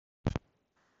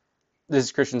This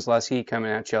is Christian Zaleski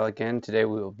coming at y'all again. Today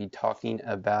we will be talking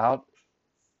about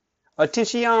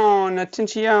attention,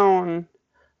 attention.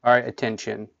 All right,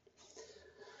 attention.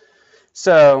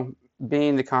 So,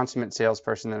 being the consummate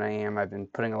salesperson that I am, I've been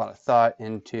putting a lot of thought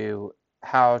into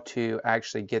how to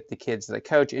actually get the kids that I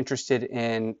coach interested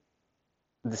in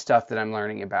the stuff that I'm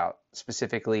learning about,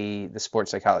 specifically the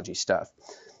sports psychology stuff.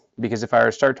 Because if I were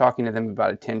to start talking to them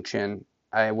about attention,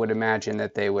 I would imagine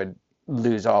that they would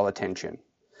lose all attention.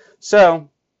 So,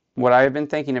 what I've been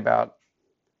thinking about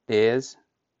is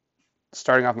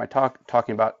starting off my talk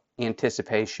talking about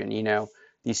anticipation.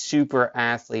 These super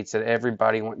athletes that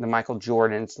everybody wants, the Michael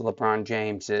Jordans, the LeBron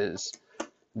Jameses,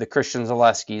 the Christian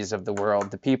Zaleskis of the world,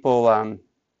 the people,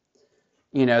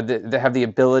 that have the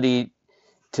ability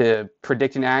to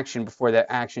predict an action before that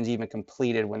action's even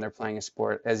completed when they're playing a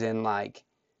sport, as in, like,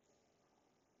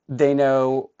 they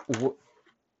know.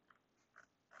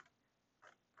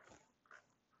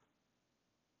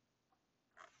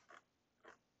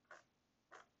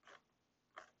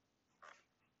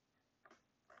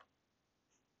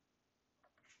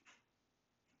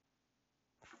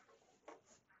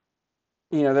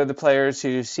 They're the players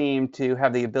who seem to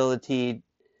have the ability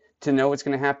to know what's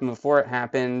going to happen before it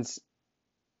happens,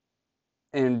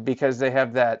 and because they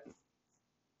have that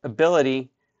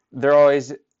ability, they're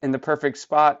always in the perfect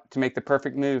spot to make the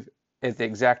perfect move at the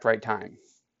exact right time.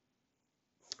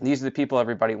 These are the people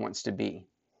everybody wants to be.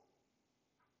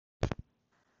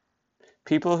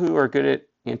 People who are good at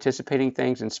anticipating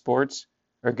things in sports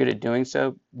are good at doing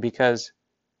so because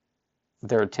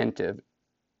they're attentive,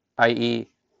 i.e.,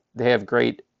 they have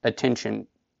great attention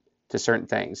to certain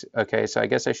things. Okay, so I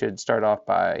guess I should start off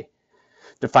by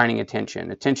defining attention.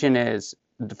 Attention is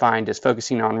defined as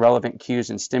focusing on relevant cues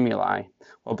and stimuli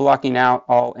while blocking out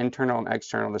all internal and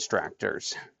external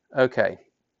distractors. Okay,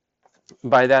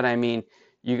 by that I mean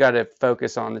you got to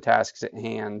focus on the tasks at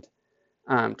hand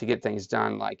to get things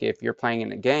done. Like if you're playing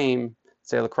in a game,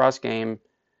 say a lacrosse game,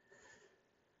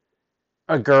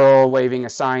 a girl waving a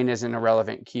sign isn't a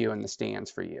relevant cue in the stands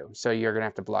for you, so you're going to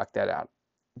have to block that out.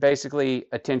 Basically,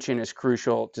 attention is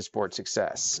crucial to sports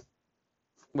success.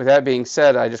 With that being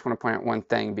said, I just want to point out one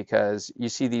thing, because you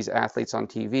see these athletes on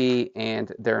TV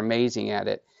and they're amazing at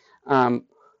it.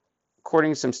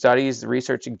 According to some studies, the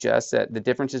research suggests that the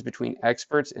differences between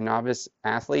experts and novice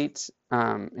athletes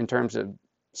in terms of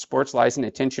sports lies in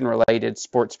attention-related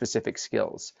sport-specific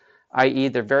skills, i.e.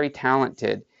 they're very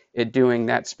talented at doing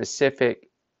that specific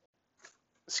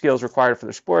skills required for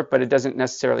their sport, but it doesn't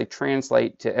necessarily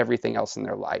translate to everything else in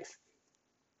their life.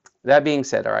 That being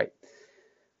said, all right,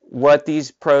 what these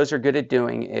pros are good at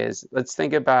doing is, let's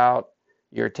think about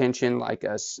your attention like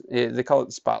they call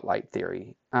it spotlight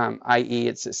theory, i.e.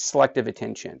 it's a selective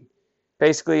attention.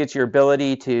 Basically, it's your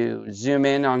ability to zoom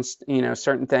in on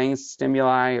certain things,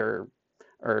 stimuli or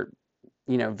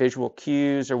visual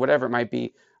cues or whatever it might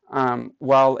be,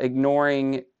 while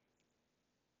ignoring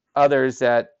others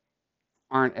that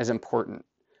aren't as important.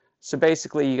 So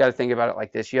basically, you got to think about it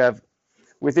like this. You have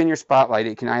within your spotlight,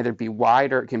 it can either be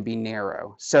wide or it can be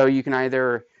narrow. So you can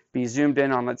either be zoomed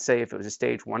in on, let's say, if it was a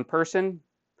stage one person,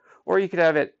 or you could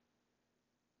have it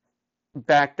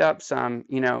backed up some,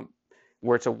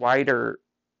 where it's a wider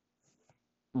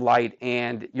light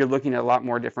and you're looking at a lot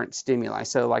more different stimuli.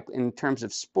 So like in terms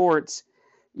of sports,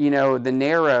 the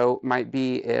narrow might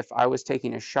be if I was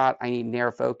taking a shot, I need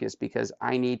narrow focus because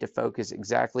I need to focus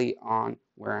exactly on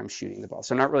where I'm shooting the ball.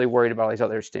 So I'm not really worried about all these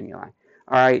other stimuli. All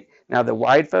right, now the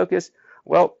wide focus,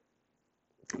 well,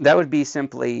 that would be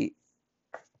simply,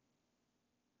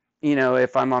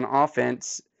 if I'm on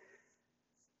offense,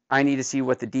 I need to see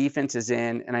what the defense is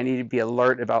in, and I need to be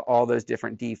alert about all those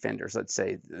different defenders. Let's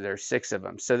say there's 6 of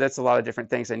them. So that's a lot of different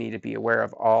things I need to be aware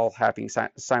of, all happening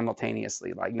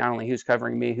simultaneously. Like not only who's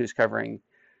covering me, who's covering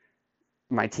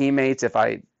my teammates. If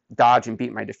I dodge and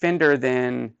beat my defender,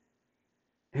 then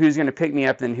who's going to pick me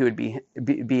up, then who would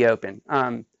be open.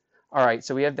 All right,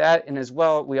 so we have that, and as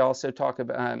well, we also talk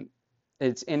about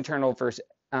it's internal versus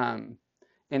and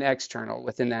external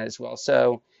within that as well.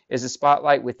 So is the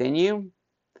spotlight within you?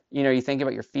 You think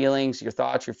about your feelings, your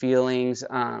thoughts, your feelings,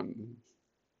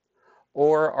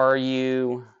 or are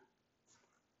you,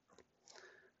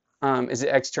 is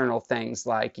it external things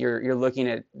like you're looking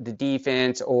at the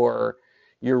defense or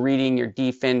you're reading your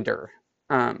defender?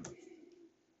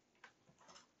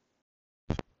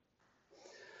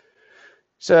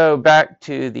 So back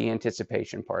to the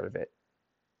anticipation part of it.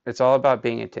 It's all about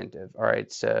being attentive. All right,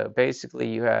 so basically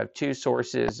you have 2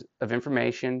 sources of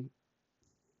information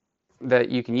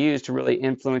that you can use to really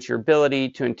influence your ability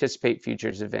to anticipate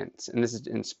futures events. And this is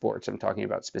in sports I'm talking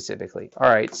about specifically. All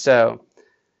right, so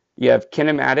You have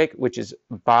kinematic, which is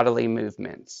bodily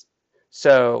movements.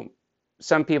 So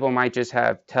some people might just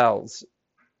have tells.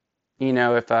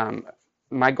 If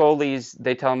my goalies,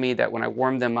 they tell me that when I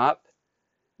warm them up,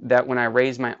 that when I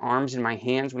raise my arms and my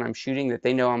hands when I'm shooting, that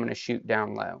they know I'm going to shoot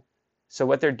down low. So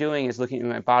what they're doing is looking at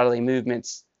my bodily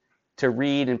movements to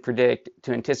read and predict,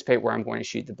 to anticipate where I'm going to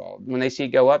shoot the ball. When they see it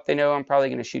go up, they know I'm probably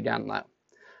going to shoot down low.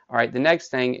 All right, the next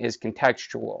thing is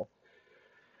contextual,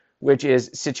 which is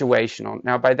situational.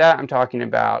 Now, by that, I'm talking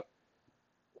about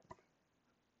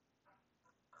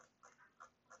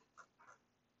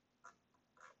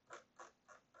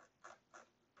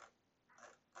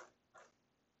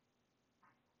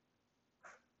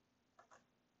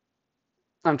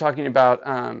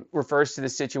refers to the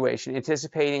situation,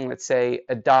 anticipating, let's say,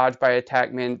 a dodge by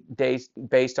attackman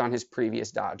based on his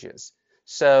previous dodges.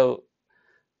 So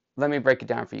let me break it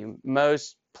down for you.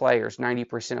 Most players,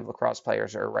 90% of lacrosse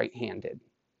players, are right-handed.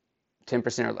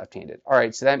 10% are left-handed. All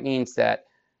right, so that means that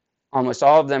almost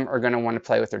all of them are going to want to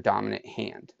play with their dominant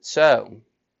hand. So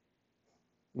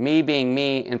me being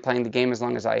me and playing the game as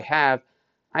long as I have,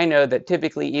 I know that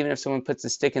typically even if someone puts the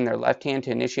stick in their left hand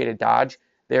to initiate a dodge,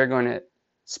 they're going to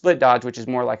split dodge, which is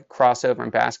more like a crossover in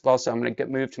basketball. So I'm going to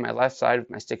move to my left side with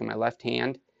my stick in my left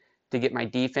hand to get my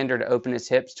defender to open his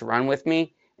hips to run with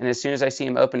me. And as soon as I see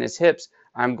him open his hips,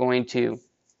 I'm going to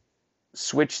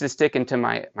switch the stick into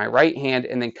my right hand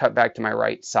and then cut back to my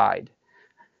right side.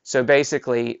 So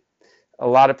basically, a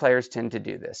lot of players tend to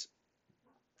do this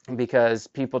because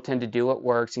people tend to do what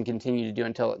works and continue to do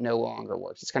until it no longer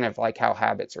works. It's kind of like how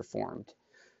habits are formed.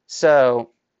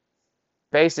 So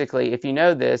basically, if you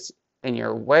know this and you're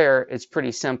aware, it's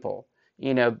pretty simple.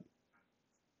 No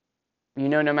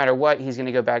matter what, he's going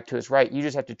to go back to his right. You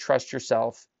just have to trust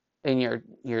yourself and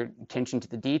your attention to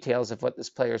the details of what this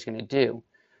player is going to do,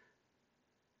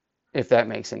 if that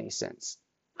makes any sense.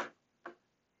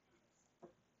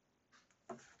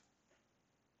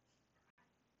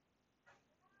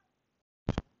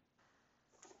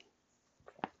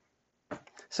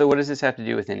 So what does this have to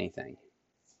do with anything?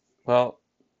 Well,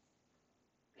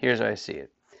 here's how I see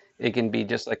it. It can be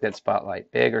just like that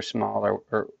spotlight, big or small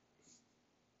or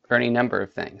any number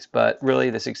of things. But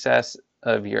really, the success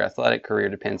of your athletic career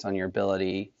depends on your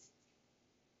ability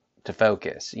to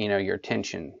focus, your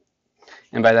attention.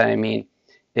 And by that, I mean,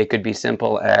 it could be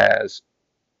simple as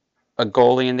a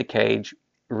goalie in the cage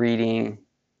reading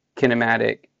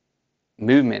kinematic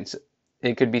movements.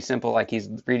 It could be simple like he's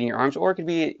reading your arms, or it could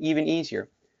be even easier.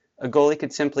 A goalie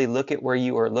could simply look at where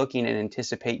you are looking and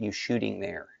anticipate you shooting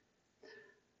there.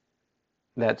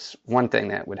 That's one thing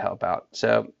that would help out.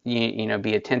 So,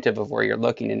 be attentive of where you're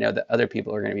looking and know that other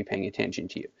people are going to be paying attention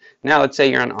to you. Now, let's say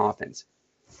you're on offense.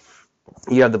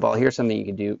 You have the ball. Here's something you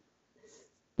can do.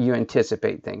 You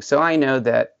anticipate things. So I know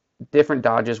that different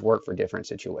dodges work for different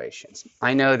situations.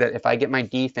 I know that if I get my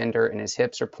defender and his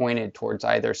hips are pointed towards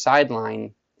either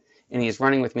sideline and he's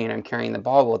running with me and I'm carrying the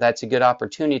ball, well, that's a good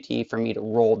opportunity for me to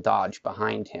roll dodge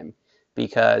behind him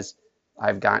because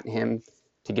I've got him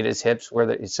to get his hips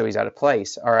so he's out of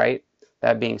place. All right.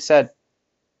 That being said,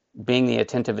 being the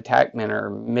attentive attackman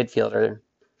or midfielder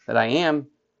that I am,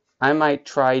 I might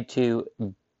try to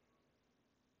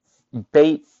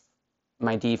bait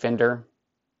my defender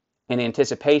in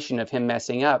anticipation of him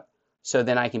messing up so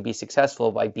then I can be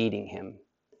successful by beating him,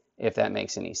 if that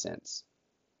makes any sense.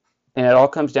 And it all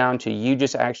comes down to you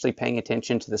just actually paying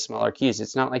attention to the smaller cues.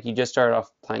 It's not like you just started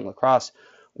off playing lacrosse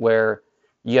where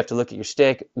you have to look at your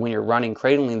stick when you're running,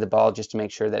 cradling the ball just to make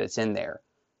sure that it's in there.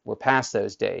 We're past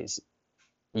those days.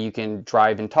 You can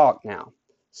drive and talk now.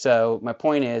 So my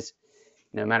point is,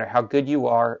 no matter how good you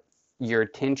are, your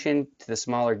attention to the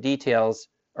smaller details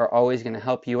are always going to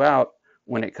help you out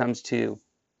when it comes to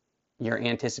your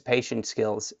anticipation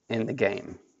skills in the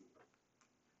game.